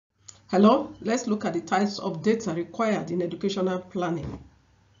Hello, let's look at the types of data required in educational planning.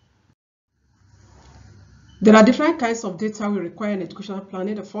 There are different kinds of data we require in educational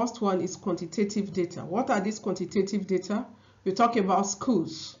planning. The first one is quantitative data. What are these quantitative data? We talk about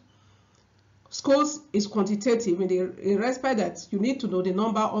schools. Schools is quantitative in the respect that you need to know the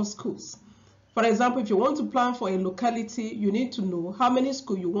number of schools. For example, if you want to plan for a locality, you need to know how many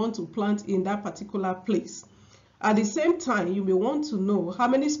schools you want to plant in that particular place. At the same time, you may want to know how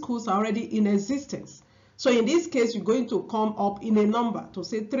many schools are already in existence. So in this case, you're going to come up in a number to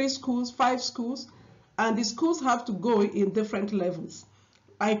say 3 schools, 5 schools, and the schools have to go in different levels.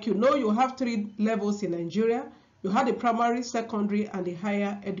 Like you have 3 levels in Nigeria. You have the primary, secondary, and the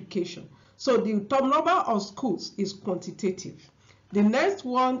higher education. So the top number of schools is quantitative. The next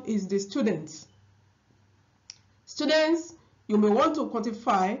one is the students. Students, you may want to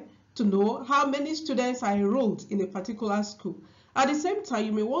quantify to know how many students are enrolled in a particular school. At the same time,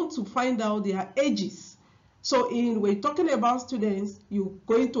 you may want to find out their ages. So when we're talking about students, you're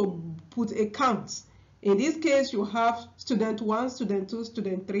going to put a count. In this case, you have student 1, student 2,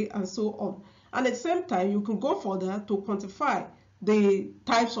 student 3, and so on. And at the same time, you can go further to quantify the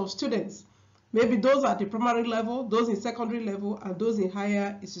types of students. Maybe those at the primary level, those in secondary level, and those in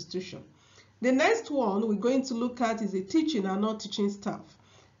higher institution. The next one we're going to look at is the teaching and non-teaching staff.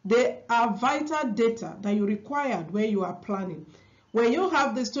 They are vital data that you required when you are planning. When you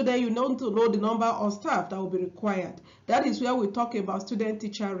have the student, you need to know the number of staff that will be required. That is where we talk about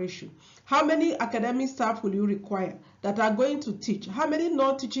student-teacher ratio. How many academic staff will you require that are going to teach? How many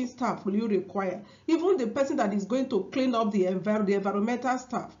non-teaching staff will you require? Even the person that is going to clean up the environmental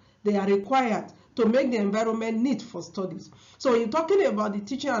staff, they are required to make the environment neat for studies. So you're talking about the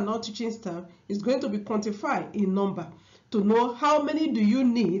teaching and non-teaching staff is going to be quantified in number to know how many do you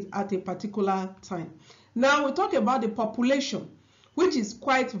need at a particular time. Now we talk about the population, which is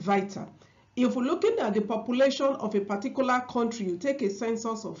quite vital. If we're looking at the population of a particular country, you take a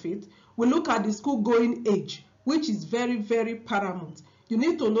census of it, we look at the school going age, which is very, very paramount. You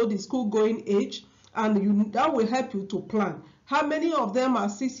need to know the school going age, and that will help you to plan. How many of them are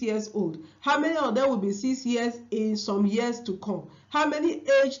 6 years old? How many of them will be 6 years in some years to come? How many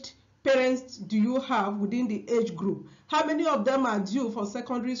aged parents do you have within the age group? How many of them are due for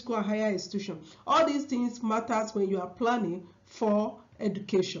secondary school and higher institution? All these things matters when you are planning for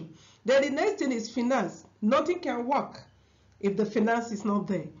education. Then the next thing is finance. Nothing can work if the finance is not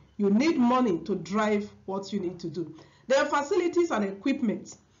there. You need money to drive what you need to do. Then facilities and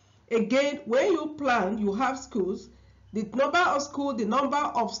equipment. Again, when you plan, you have schools. The number of schools, the number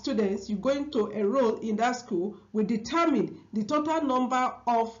of students you're going to enroll in that school will determine the total number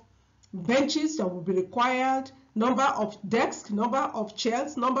of benches that will be required, number of desks, number of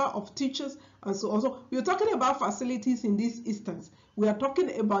chairs, number of teachers, and so on. So we're talking about facilities in this instance. We are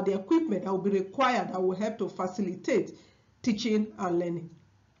talking about the equipment that will be required that will help to facilitate teaching and learning.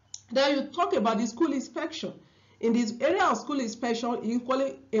 Then you talk about the school inspection. In this area of school inspection,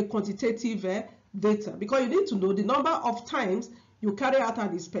 equally a quantitative data, because you need to know the number of times you carry out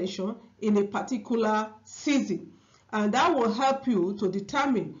an inspection in a particular season. And that will help you to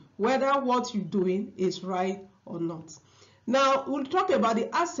determine whether what you're doing is right or not. Now, we'll talk about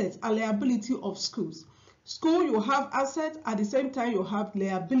the assets and liability of schools. School, you have assets, at the same time you have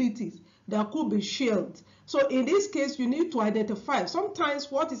liabilities that could be shared. So in this case, you need to identify.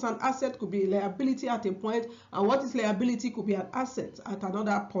 Sometimes what is an asset could be a liability at a point, and what is liability could be an asset at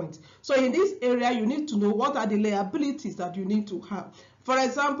another point. So in this area, you need to know what are the liabilities that you need to have. For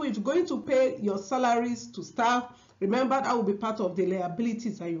example, if you're going to pay your salaries to staff, remember that will be part of the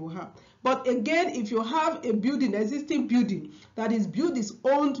liabilities that you have. But again, if you have a building, existing building, that is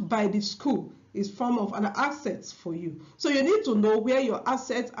owned by the school, is form of an asset for you. So you need to know where your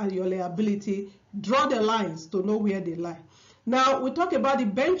assets and your liability, draw the lines to know where they lie. Now we talk about the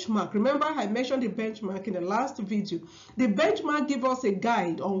benchmark. Remember I mentioned the benchmark in the last video. The benchmark gives us a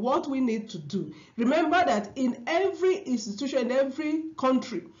guide on what we need to do. Remember that in every institution, in every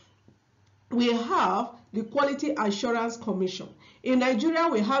country, we have the Quality Assurance Commission. In Nigeria,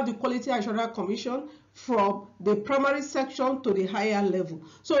 we have the Quality Assurance Commission from the primary section to the higher level.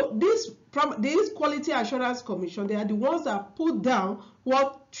 So this Quality Assurance Commission, they are the ones that put down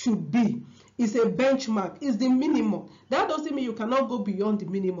what should be. It's a benchmark, it's the minimum. That doesn't mean you cannot go beyond the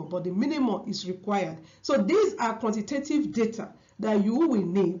minimum, but the minimum is required. So these are quantitative data that you will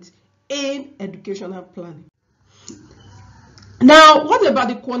need in educational planning. Now, what about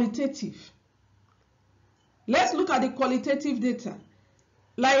the qualitative? Let's look at the qualitative data.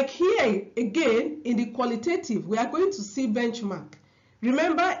 Like here, again, in the qualitative, we are going to see benchmark.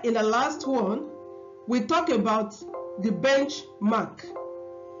 Remember, in the last one, we talked about the benchmark.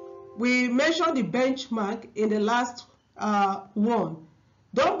 we mentioned the benchmark in the last one.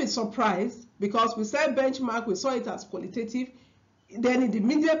 Don't be surprised, because we said benchmark, we saw it as qualitative. Then in the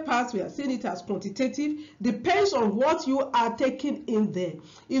immediate past, we are seeing it as quantitative. Depends on what you are taking in there.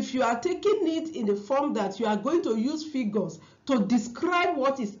 If you are taking it in the form that you are going to use figures to describe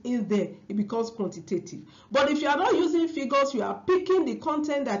what is in there, it becomes quantitative. But if you are not using figures, you are picking the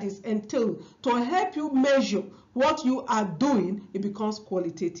content that is entailed to help you measure what you are doing, it becomes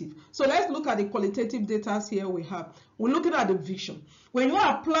qualitative. So let's look at the qualitative data here we have. We're looking at the vision. When you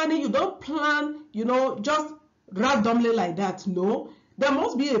are planning, you don't plan, just randomly like that. No, there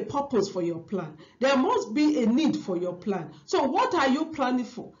must be a purpose for your plan. There must be a need for your plan. So what are you planning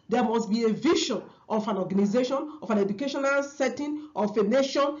for? There must be a vision of an organization, of an educational setting, of a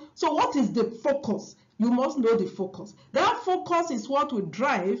nation. So what is the focus? You must know the focus. That focus is what will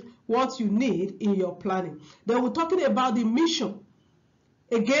drive what you need in your planning. Then we're talking about the mission.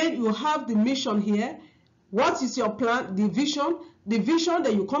 Again, you have the mission here. What is your plan? The vision. The vision,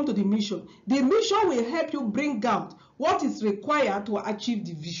 then you come to the mission. The mission will help you bring out what is required to achieve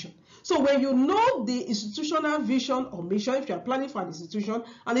the vision. So when you know the institutional vision or mission, if you are planning for an institution,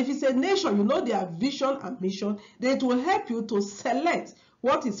 and if it's a nation, you know their vision and mission, then it will help you to select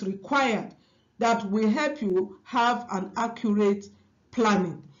what is required that will help you have an accurate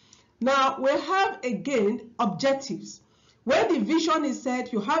planning. Now, we have, again, objectives. When the vision is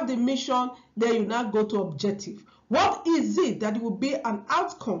set, you have the mission, then you now go to objective. What is it that will be an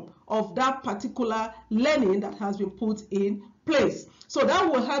outcome of that particular learning that has been put in place? So that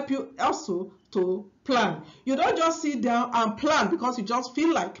will help you also to plan. You don't just sit down and plan because you just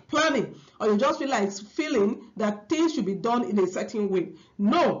feel like planning, or you just feel like feeling that things should be done in a certain way.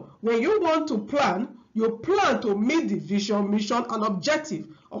 No, when you want to plan, you plan to meet the vision, mission, and objective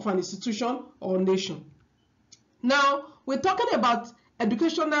of an institution or nation. Now, we're talking about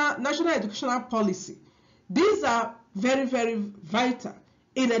national educational policy. These are very, very vital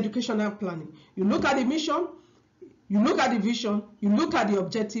in educational planning. You look at the mission, you look at the vision, you look at the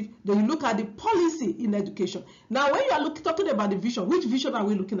objective, then you look at the policy in education. Now, when you are talking about the vision, which vision are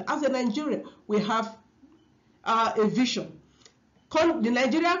we looking at? As a Nigerian, we have a vision.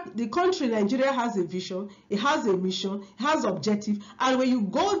 The country Nigeria has a vision, it has a mission, it has objective, and when you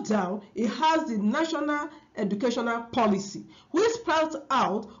go down, it has the national educational policy, which spells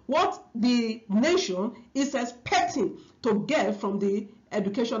out what the nation is expecting to get from the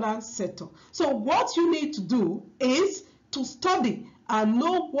educational sector. So what you need to do is to study and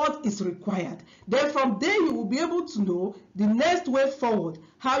know what is required. Then from there, you will be able to know the next way forward,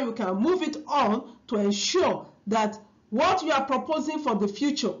 how you can move it on to ensure that what you are proposing for the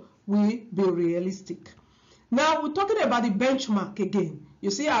future will be realistic. Now, we're talking about the benchmark again. You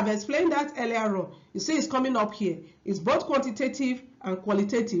see, I've explained that earlier on. You see, it's coming up here. It's both quantitative and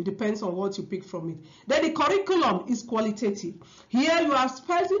qualitative, depends on what you pick from it. Then the curriculum is qualitative. Here you are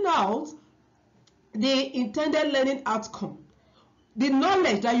spelling out the intended learning outcome, the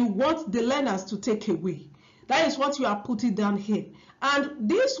knowledge that you want the learners to take away. That is what you are putting down here. And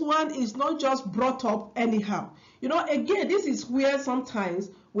this one is not just brought up anyhow. Again, this is where sometimes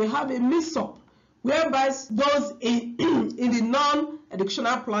we have a mix-up, whereby those in the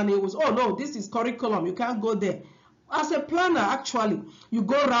non-educational planning was, oh no, this is curriculum, you can't go there. As a planner, actually, you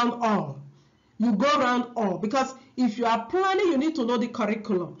go around all. You go around all, because if you are planning, you need to know the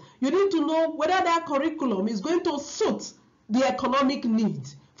curriculum. You need to know whether that curriculum is going to suit the economic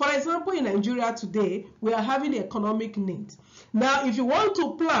needs. For example, in Nigeria today, we are having the economic needs. Now, if you want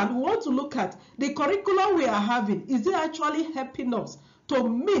to plan, we want to look at the curriculum we are having. Is it actually helping us to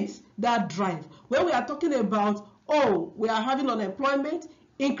meet that drive? When we are talking about, oh, we are having unemployment,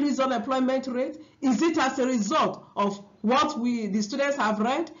 increased unemployment rate, is it as a result of what the students have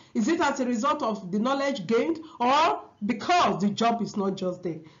read? Is it as a result of the knowledge gained, or because the job is not just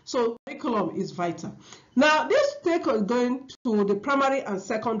there? So curriculum is vital. Now, this take us going to the primary and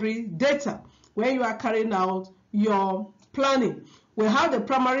secondary data, where you are carrying out your planning. We have the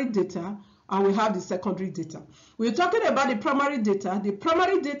primary data and we have the secondary data. We're talking about the primary data. The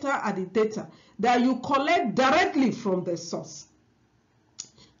primary data are the data that you collect directly from the source.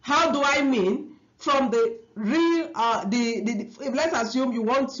 How do I mean? From the real, let's assume you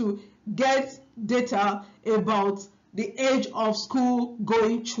want to get data about the age of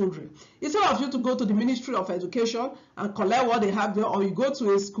school-going children. Instead of you to go to the Ministry of Education and collect what they have there, or you go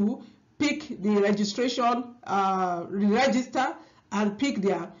to a school, pick the registration, register, and pick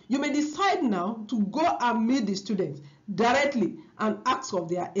there. You may decide now to go and meet the students directly and ask of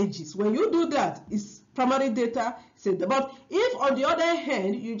their ages. When you do that, it's primary data. But if on the other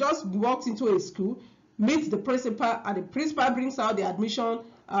hand, you just walked into a school, meet the principal, and the principal brings out the admission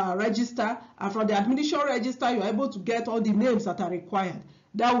register, and from the admission register, you're able to get all the names that are required.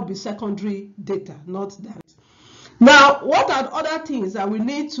 That will be secondary data, not direct. Now, what are other things that we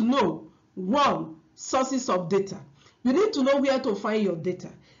need to know? One, sources of data. You need to know where to find your data.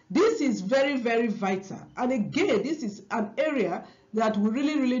 This is very, very vital. And again, this is an area that we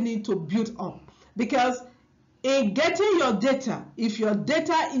really need to build up, because in getting your data, if your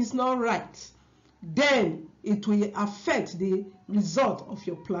data is not right, then it will affect the result of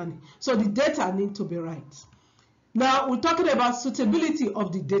your planning. So the data need to be right. Now, we're talking about suitability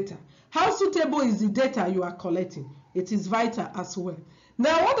of the data. How suitable is the data you are collecting? It is vital as well.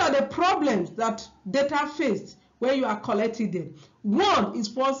 Now, what are the problems that data face when you are collecting them? One is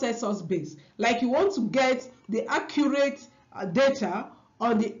poor census base. Like, you want to get the accurate data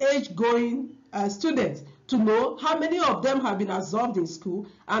on the age-going students to know how many of them have been absorbed in school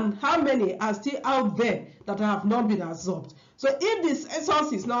and how many are still out there that have not been absorbed. So if the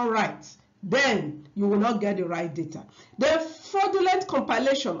census is not right, then you will not get the right data. The fraudulent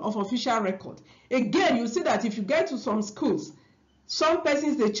compilation of official record. Again, you see that if you get to some schools, some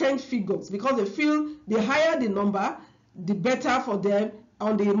persons, they change figures because they feel the higher the number, the better for them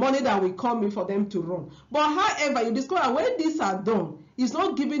on the money that will come in for them to run. But however, you discover when these are done, it's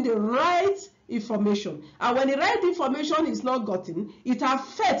not giving the right information. And when the right information is not gotten, it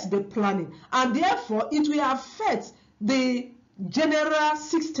affects the planning. And therefore, it will affect the general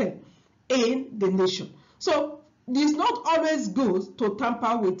system in the nation. So it's not always good to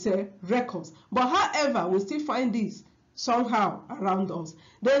tamper with records. But however, we still find this somehow around us.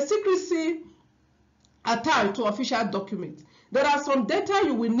 The secrecy attached to official documents. There are some data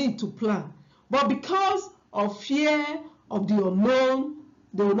you will need to plan, but because of fear of the unknown,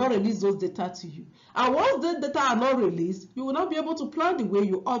 they will not release those data to you. And once the data are not released, you will not be able to plan the way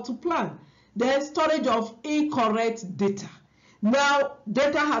you ought to plan. There's storage of incorrect data. Now,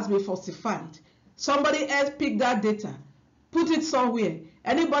 data has been falsified. Somebody else picked that data, put it somewhere.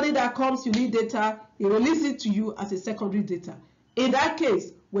 Anybody that comes, you need data, he releases it to you as a secondary data. In that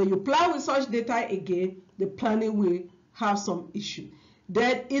case, when you plan with such data again, the planning will have some issue.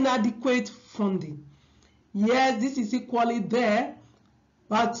 Then inadequate funding. Yes, this is equally there,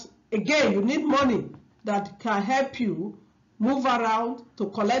 but again, you need money that can help you move around to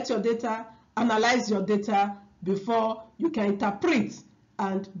collect your data, analyze your data before you can interpret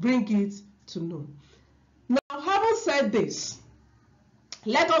and bring it to know. Now, having said this,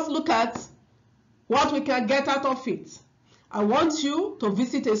 let us look at what we can get out of it. I want you to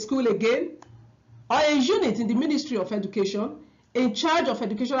visit a school again, or a unit in the Ministry of Education in charge of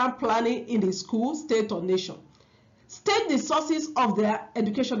educational planning in the school, state, or nation. State the sources of their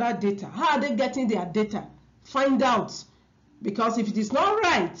educational data. How are they getting their data? Find out. Because if it is not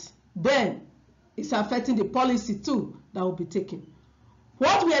right, then it's affecting the policy too that will be taken.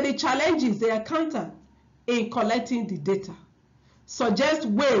 What were the challenges they encountered in collecting the data? Suggest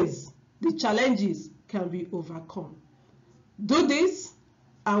ways the challenges can be overcome. Do this,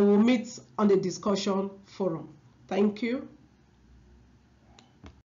 and we'll meet on the discussion forum. Thank you.